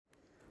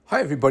Hi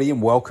everybody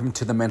and welcome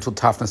to the Mental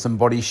Toughness and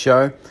Body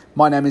Show.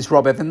 My name is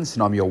Rob Evans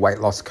and I'm your weight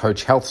loss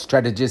coach, health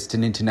strategist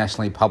and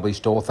internationally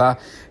published author,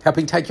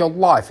 helping take your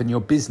life and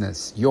your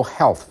business, your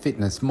health,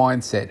 fitness,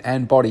 mindset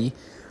and body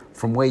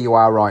from where you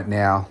are right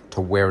now to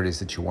where it is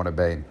that you want to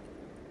be.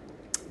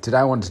 Today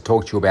I wanted to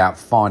talk to you about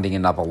finding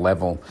another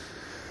level.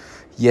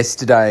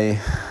 Yesterday,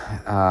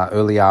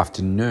 early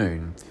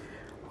afternoon,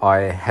 I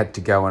had to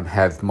go and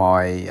have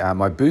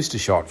my booster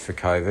shot for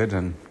COVID,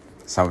 and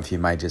some of you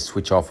may just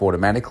switch off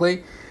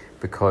automatically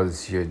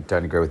because you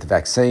don't agree with the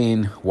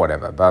vaccine,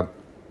 whatever. But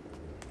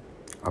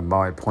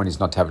my point is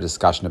not to have a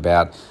discussion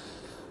about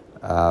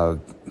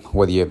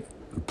whether you're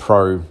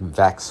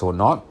pro-vax or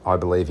not. I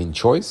believe in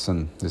choice,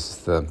 and this is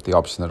the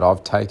option that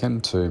I've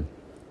taken to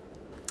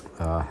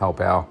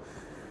help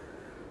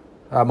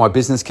my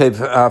business keep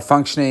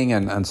functioning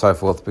and so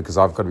forth, because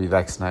I've got to be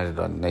vaccinated.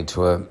 I need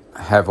to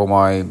have all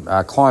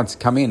my clients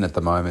come in at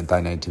the moment.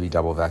 They need to be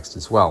double vaxxed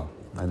as well,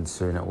 and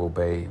soon it will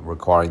be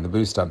requiring the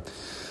booster.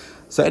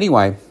 So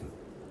anyway,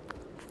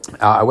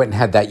 I went and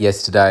had that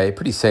yesterday.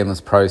 Pretty seamless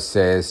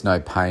process, no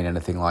pain,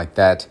 anything like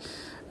that.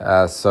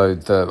 I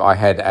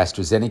had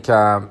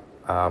AstraZeneca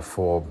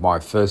for my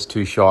first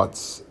two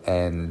shots,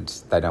 and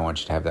they don't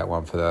want you to have that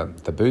one for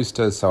the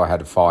booster, so I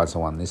had a Pfizer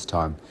one this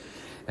time.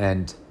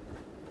 And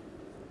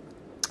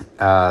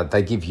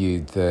they give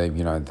you the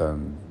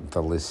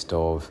list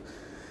of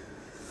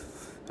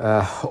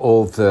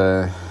all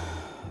the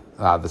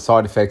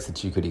side effects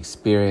that you could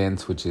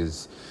experience, which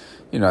is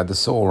the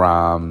sore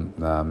arm,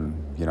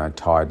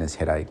 tiredness,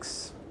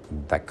 headaches,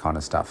 that kind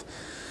of stuff.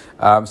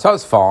 So I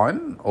was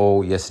fine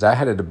all yesterday. I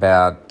had it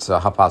about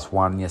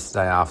 1:30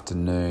 yesterday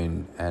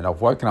afternoon, and I've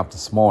woken up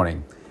this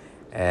morning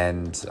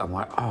and I'm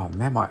like, oh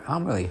man, my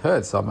arm really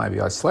hurts. So maybe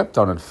I slept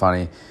on it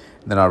funny.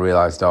 And then I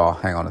realised, oh,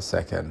 hang on a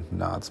second.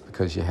 No, it's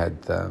because you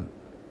had the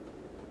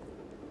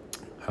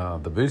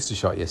booster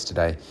shot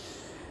yesterday.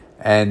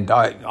 And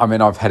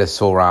I've had a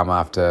sore arm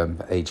after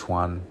each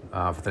one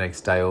for the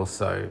next day or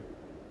so.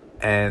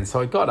 And so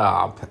I got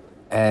up,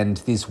 and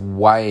this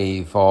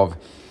wave of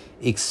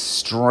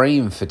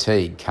extreme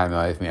fatigue came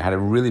over me. I had a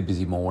really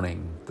busy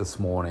morning this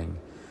morning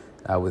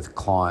with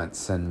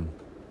clients, and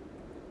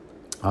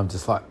I'm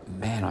just like,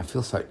 man, I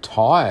feel so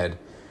tired.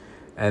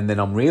 And then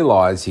I'm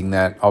realising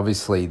that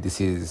obviously this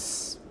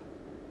is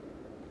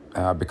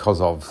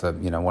because of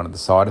one of the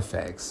side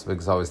effects,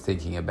 because I was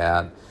thinking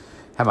about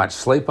how much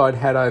sleep I'd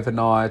had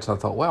overnight. I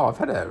thought, wow, I've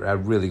had a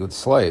really good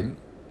sleep,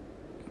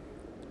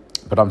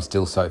 but I'm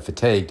still so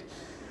fatigued.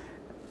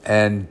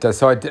 And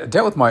so I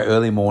dealt with my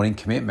early morning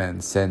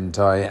commitments, and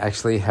I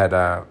actually had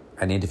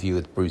an interview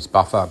with Bruce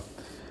Buffer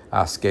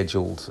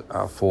scheduled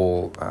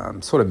for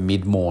sort of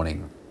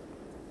mid-morning.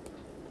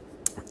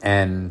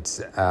 And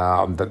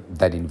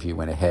that interview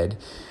went ahead,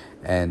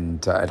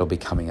 and it'll be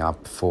coming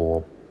up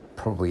for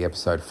probably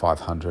episode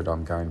 500.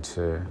 I'm going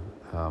to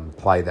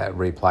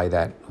replay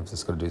that. I've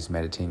just got to do some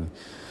editing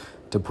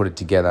to put it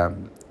together.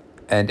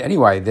 And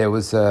anyway, there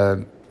was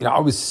I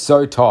was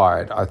so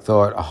tired. I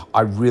thought, oh,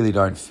 I really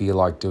don't feel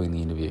like doing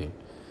the interview.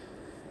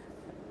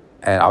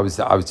 And I was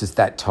just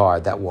that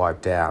tired, that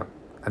wiped out.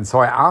 And so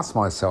I asked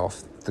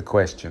myself the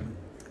question,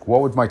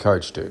 what would my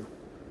coach do?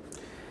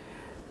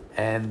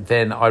 And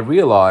then I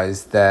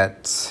realised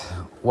that,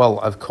 well,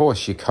 of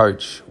course your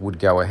coach would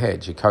go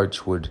ahead. Your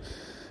coach would,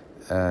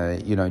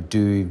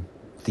 do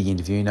the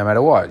interview no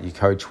matter what. Your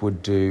coach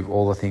would do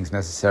all the things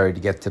necessary to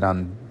get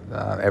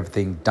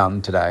everything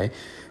done today,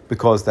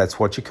 because that's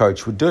what your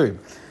coach would do.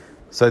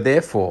 So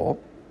therefore,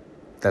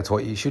 that's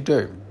what you should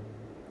do.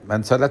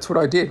 And so that's what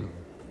I did.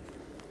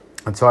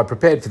 And so I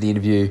prepared for the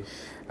interview.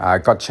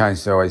 Got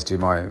changed to always do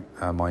my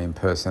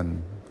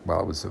in-person, well,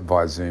 it was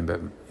via Zoom,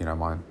 but,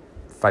 my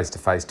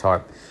face-to-face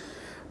type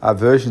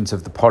versions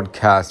of the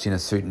podcast in a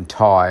suit and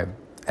tie.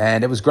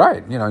 And it was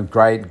great,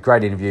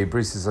 great interview.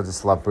 I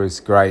just love Bruce,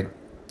 great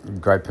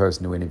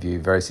person to interview,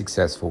 very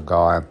successful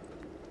guy.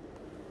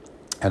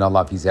 And I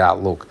love his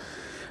outlook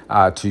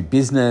to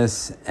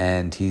business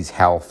and his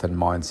health and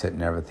mindset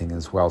and everything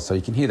as well. So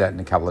you can hear that in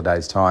a couple of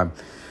days' time.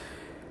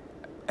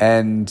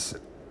 And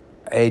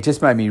it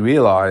just made me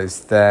realise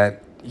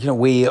that,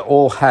 we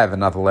all have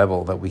another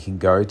level that we can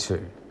go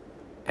to.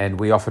 And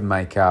we often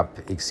make up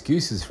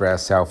excuses for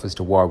ourselves as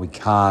to why we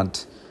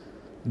can't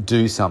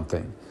do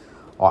something.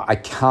 I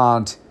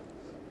can't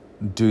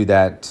do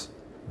that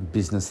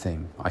business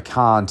thing. I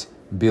can't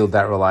build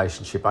that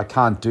relationship. I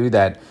can't do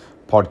that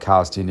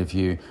podcast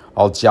interview.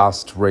 I'll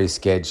just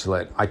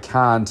reschedule it. I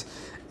can't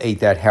eat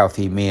that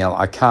healthy meal.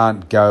 I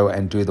can't go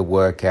and do the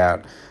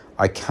workout.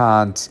 I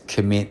can't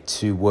commit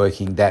to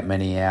working that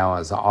many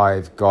hours.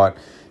 I've got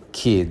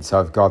kids.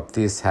 I've got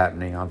this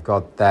happening. I've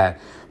got that.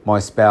 My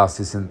spouse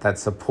isn't that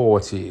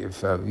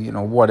supportive.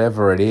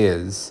 Whatever it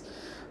is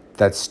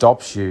that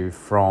stops you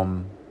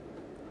from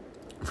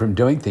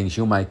doing things,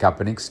 you'll make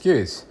up an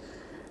excuse.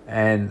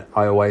 And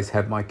I always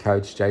have my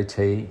coach,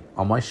 JT,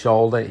 on my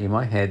shoulder, in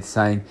my head,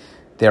 saying,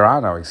 there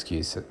are no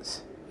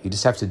excuses. You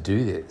just have to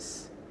do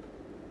this.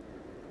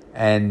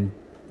 And,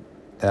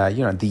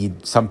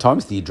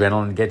 sometimes the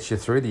adrenaline gets you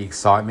through, the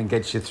excitement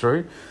gets you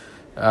through.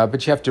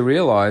 But you have to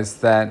realise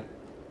that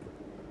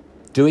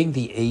doing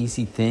the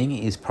easy thing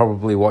is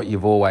probably what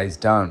you've always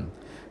done.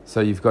 So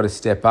you've got to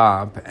step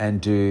up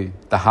and do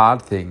the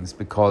hard things,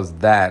 because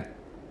that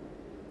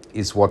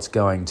is what's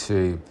going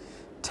to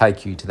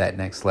take you to that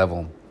next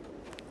level.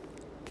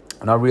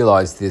 And I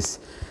realised this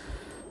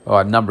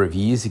a number of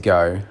years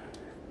ago,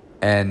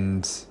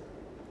 and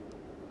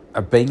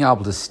being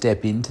able to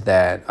step into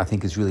that, I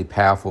think, is really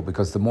powerful,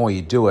 because the more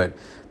you do it,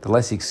 the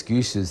less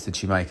excuses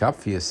that you make up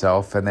for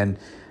yourself. And then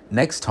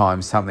next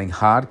time something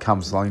hard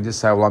comes along, you just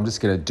say, well, I'm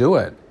just going to do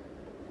it.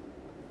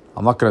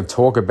 I'm not going to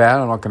talk about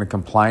it. I'm not going to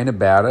complain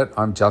about it.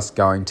 I'm just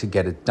going to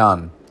get it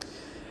done.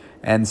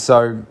 And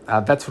so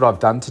that's what I've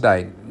done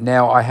today.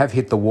 Now, I have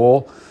hit the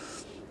wall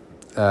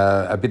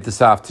a bit this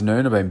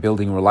afternoon. I've been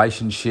building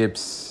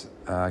relationships,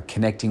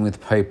 connecting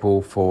with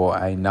people for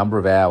a number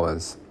of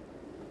hours.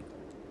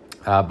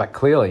 But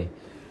clearly,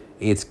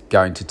 it's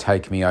going to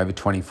take me over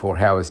 24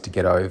 hours to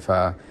get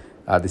over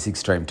this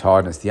extreme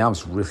tiredness. The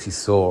arm's really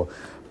sore,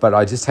 but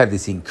I just have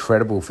this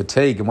incredible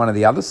fatigue. And one of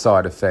the other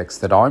side effects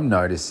that I'm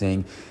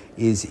noticing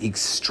is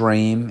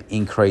extreme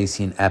increase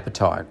in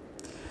appetite.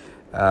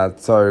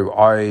 So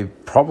I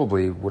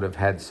probably would have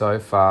had so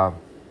far,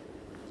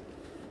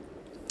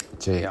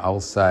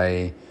 I'll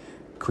say,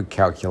 quick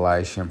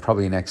calculation,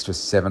 probably an extra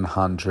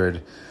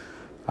 700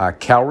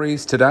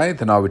 calories today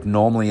than I would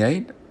normally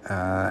eat.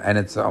 And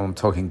I'm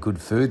talking good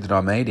food that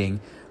I'm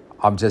eating.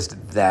 I'm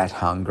just that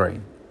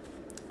hungry.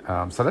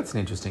 So that's an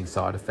interesting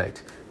side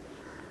effect.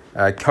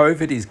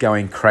 COVID is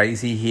going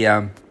crazy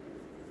here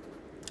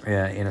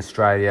in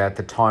Australia. At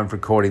the time of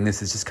recording this,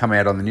 has just come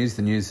out on the news.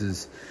 The news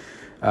is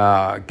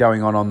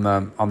going on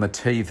the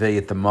TV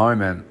at the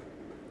moment.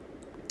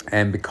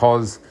 And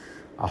because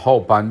a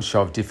whole bunch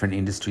of different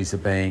industries are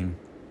being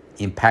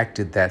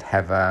impacted that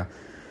have a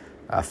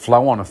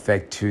flow-on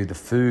effect to the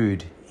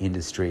food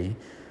industry,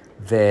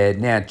 they're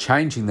now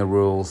changing the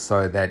rules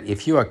so that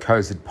if you are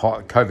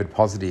COVID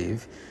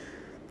positive,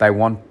 they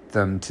want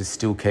them to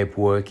still keep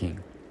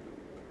working.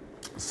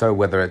 So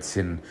whether it's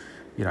in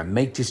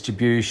meat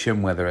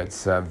distribution, whether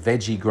it's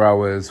veggie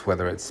growers,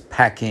 whether it's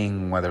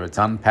packing, whether it's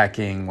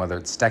unpacking, whether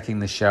it's stacking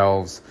the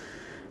shelves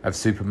of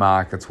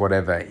supermarkets,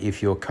 whatever,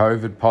 if you're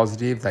COVID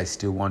positive, they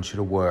still want you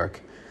to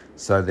work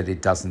so that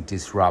it doesn't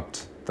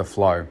disrupt the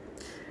flow.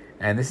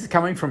 And this is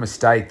coming from a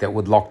state that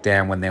would lock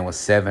down when there were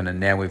 7, and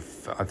now I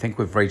think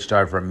we've reached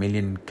over 1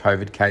 million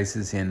COVID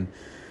cases in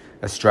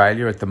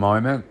Australia at the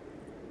moment.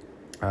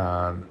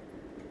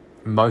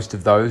 Most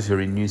of those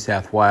are in New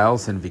South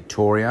Wales and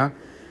Victoria,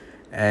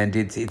 and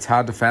it's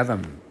hard to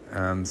fathom.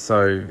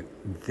 So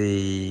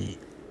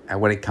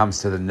when it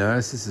comes to the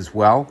nurses as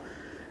well,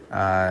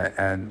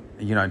 and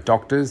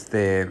doctors,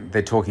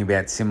 they're talking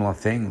about similar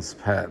things.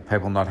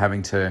 People not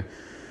having to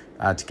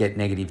get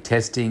negative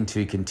testing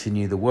to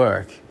continue the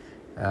work.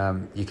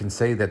 You can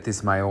see that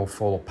this may all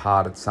fall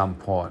apart at some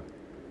point.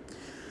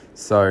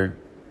 So,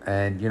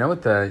 and you know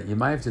what? You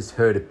may have just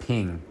heard a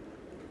ping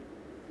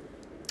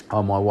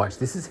on my watch.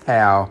 This is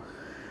how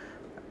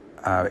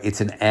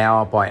it's an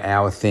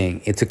hour-by-hour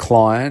thing. It's a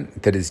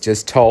client that has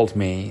just told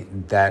me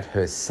that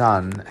her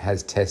son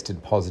has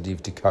tested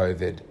positive to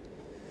COVID,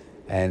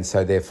 and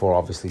so therefore,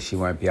 obviously, she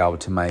won't be able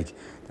to make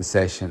the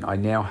session. I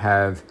now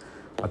have,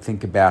 I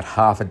think, about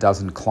half a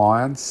dozen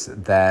clients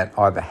that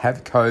either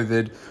have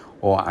COVID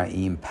or are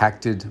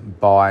impacted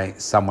by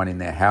someone in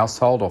their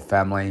household or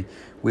family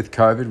with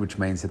COVID, which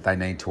means that they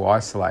need to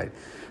isolate.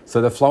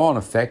 So the flow-on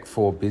effect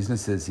for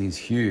businesses is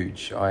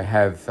huge. I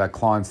have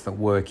clients that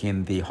work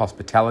in the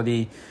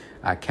hospitality,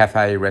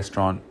 cafe,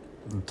 restaurant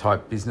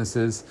type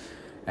businesses,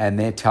 and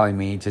they're telling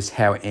me just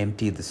how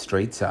empty the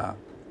streets are.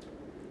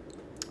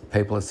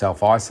 People are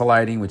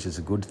self-isolating, which is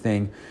a good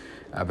thing,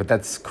 but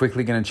that's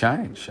quickly going to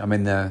change. I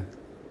mean,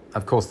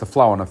 of course, the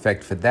flow-on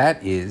effect for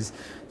that is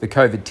the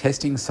COVID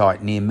testing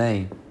site near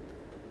me.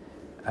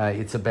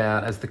 It's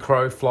about, as the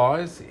crow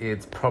flies,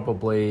 it's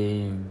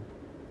probably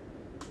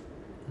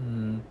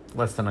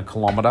less than a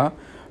kilometre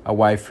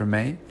away from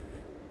me.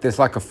 There's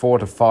like a 4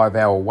 to 5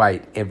 hour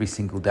wait every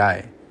single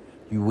day.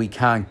 We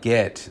can't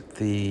get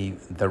the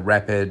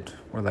rapid,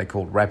 what are they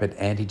called? Rapid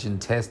antigen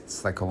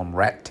tests. They call them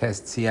RAT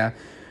tests here.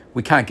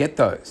 We can't get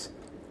those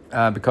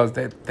because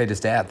they're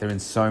just out. They're in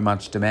so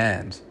much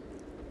demand.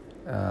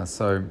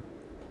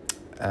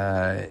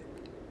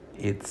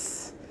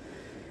 It's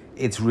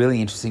really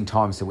interesting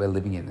times that we're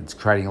living in. It's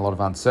creating a lot of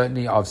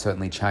uncertainty. I've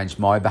certainly changed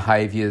my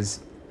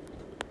behaviours.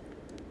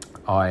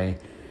 I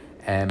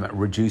am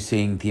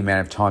reducing the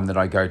amount of time that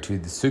I go to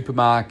the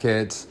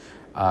supermarket.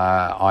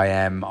 I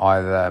am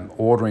either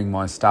ordering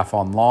my stuff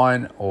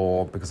online,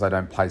 or because I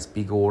don't place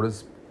big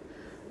orders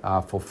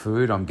for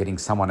food, I'm getting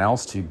someone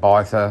else to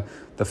buy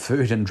the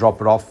food and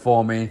drop it off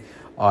for me.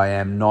 I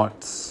am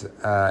not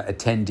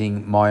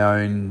attending my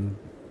own,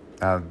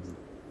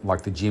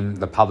 like the gym,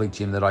 the public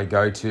gym that I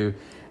go to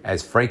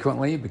as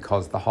frequently,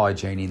 because the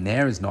hygiene in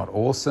there is not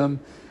awesome.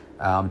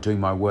 I'm doing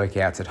my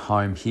workouts at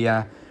home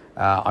here.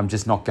 I'm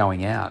just not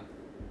going out.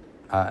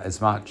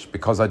 as much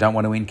because I don't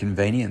want to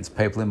inconvenience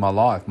people in my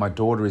life. My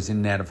daughter is in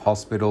and out of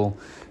hospital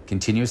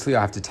continuously.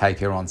 I have to take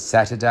her on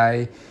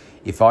Saturday.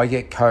 If I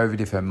get COVID,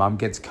 if her mum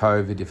gets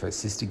COVID, if her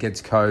sister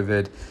gets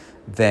COVID,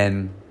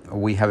 then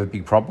we have a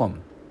big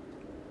problem.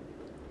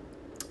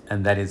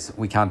 And that is,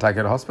 we can't take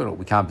her to hospital.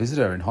 We can't visit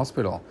her in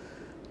hospital.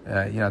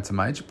 It's a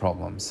major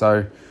problem.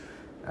 So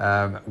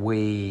I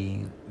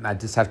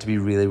just have to be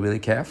really, really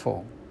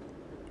careful.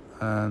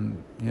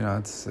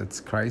 It's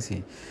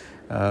crazy.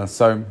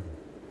 So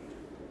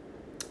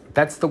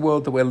that's the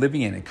world that we're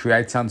living in. It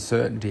creates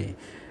uncertainty.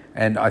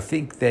 And I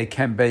think there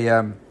can be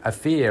a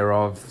fear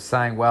of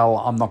saying, well,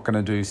 I'm not going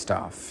to do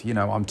stuff.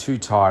 I'm too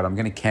tired. I'm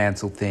going to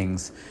cancel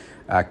things.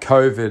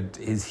 COVID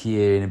is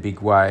here in a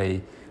big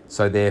way,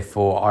 so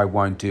therefore I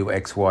won't do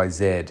X, Y,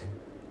 Z.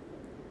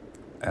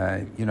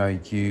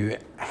 You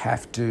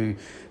have to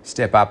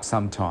step up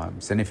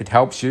sometimes. And if it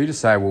helps you to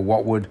say, well,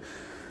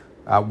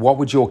 what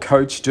would your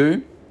coach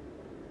do?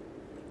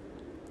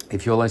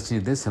 If you're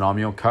listening to this and I'm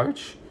your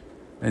coach,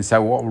 then say,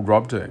 well, what would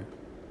Rob do?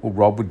 Well,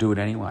 Rob would do it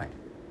anyway.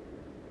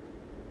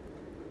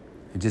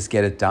 And just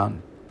get it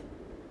done.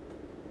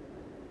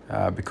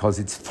 Because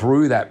it's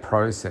through that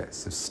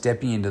process of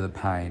stepping into the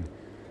pain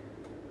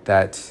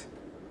that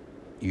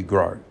you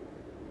grow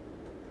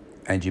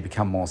and you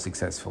become more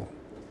successful.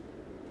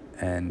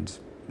 And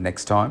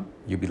next time,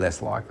 you'll be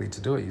less likely to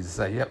do it. You just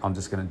say, yep, I'm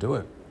just going to do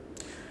it.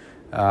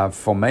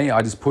 For me,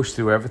 I just pushed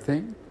through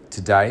everything.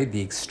 Today,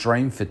 the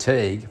extreme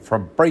fatigue, for a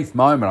brief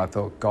moment, I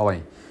thought,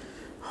 golly,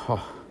 I'm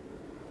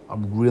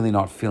really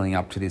not feeling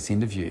up to this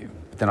interview.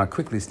 But then I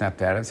quickly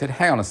snapped out and said,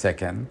 hang on a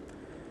second.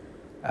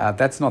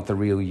 That's not the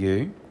real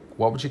you.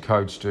 What would your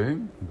coach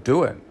do?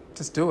 Do it.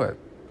 Just do it.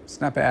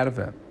 Snap out of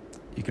it.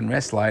 You can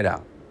rest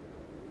later.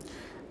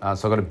 So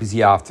I've got a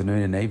busy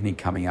afternoon and evening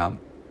coming up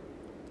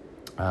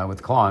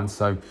with clients.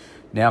 So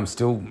now I'm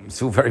still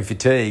very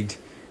fatigued.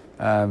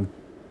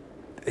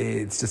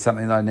 It's just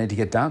something that I need to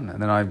get done.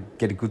 And then I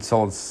get a good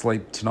solid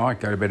sleep tonight,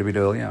 go to bed a bit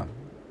earlier.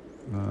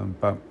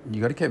 But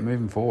you got to keep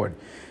moving forward.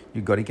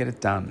 You've got to get it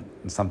done.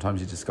 And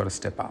sometimes you just got to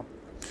step up.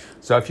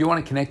 So if you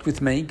want to connect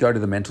with me, go to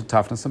the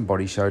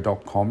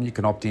mentaltoughnessandbodyshow.com. You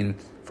can opt in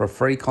for a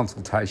free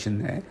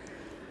consultation there.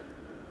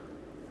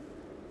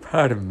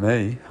 Pardon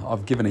me,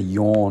 I've given a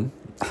yawn.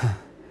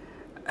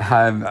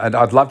 And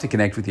I'd love to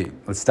connect with you.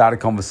 Let's start a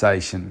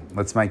conversation.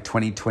 Let's make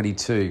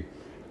 2022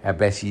 our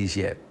best years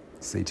yet.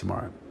 See you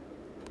tomorrow.